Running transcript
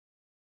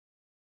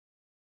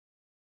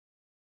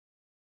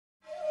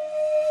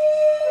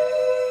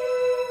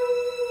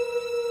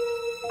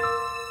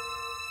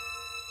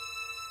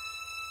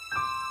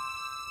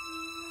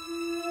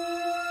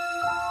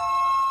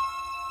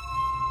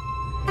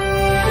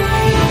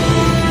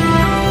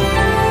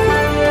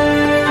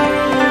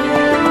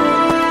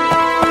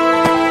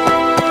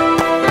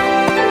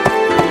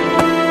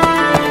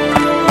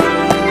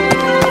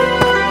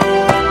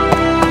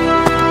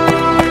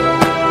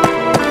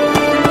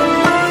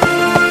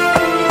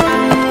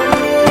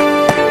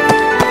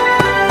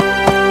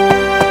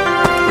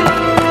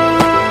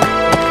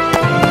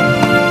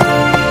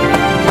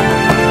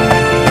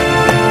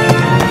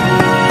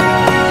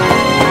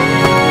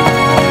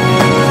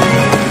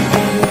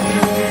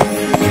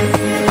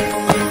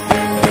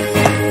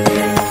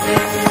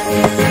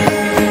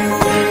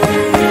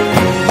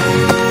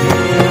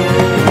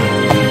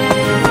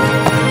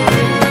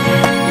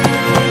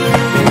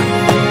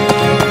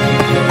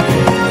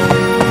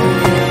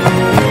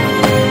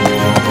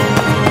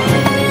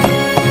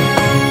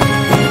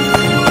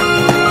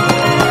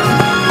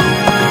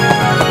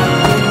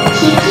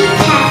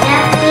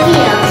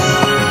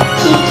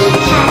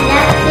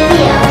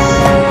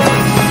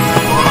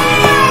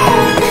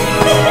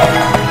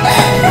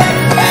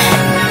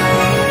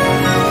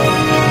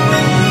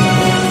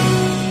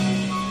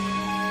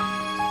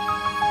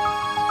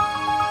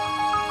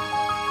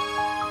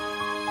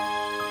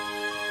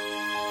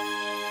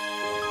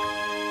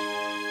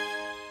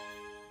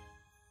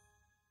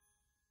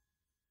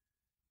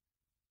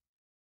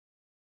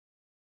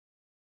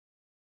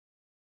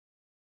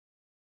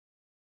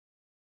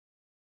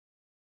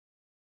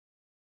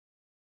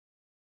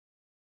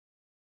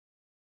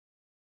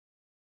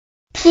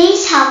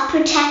Please help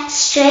protect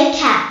stray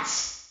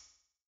cats.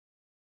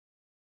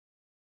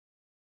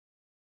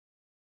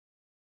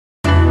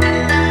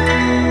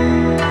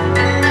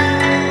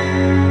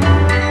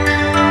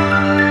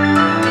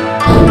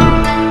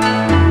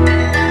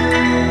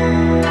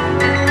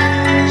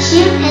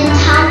 Cute and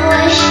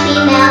tomboyish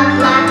female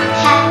black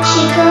cat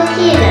Chico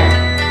Theater.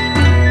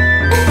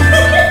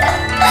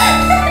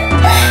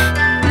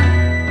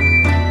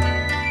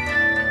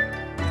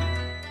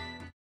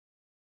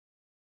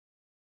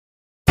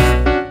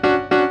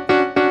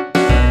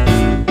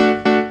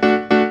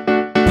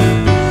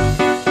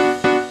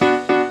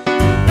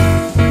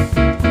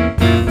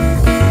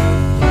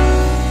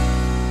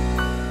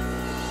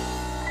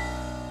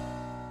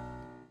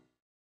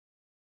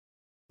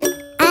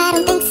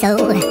 So,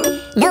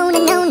 no, no,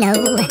 no, no,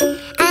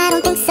 I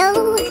don't think so.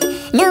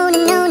 No,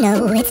 no, no,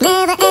 no, it's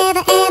never, ever,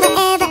 ever,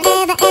 ever,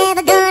 ever,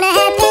 ever gonna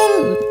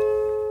happen.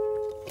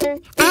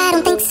 I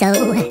don't think so.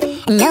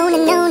 No, no,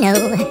 no, no,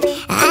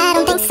 I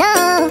don't think so.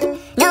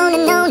 No, no,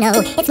 no, no,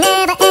 it's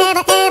never,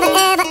 ever, ever,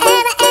 ever,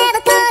 ever,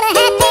 ever gonna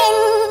happen.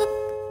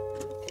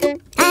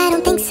 I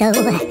don't think so.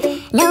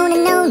 No, no,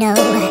 no, no.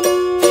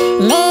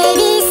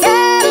 Maybe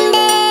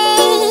someday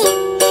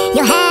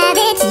you'll have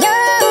it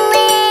your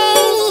way.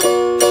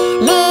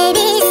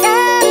 Maybe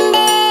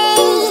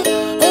someday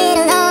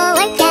it'll all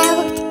work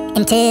out.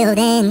 Until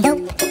then,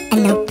 nope,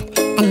 and nope.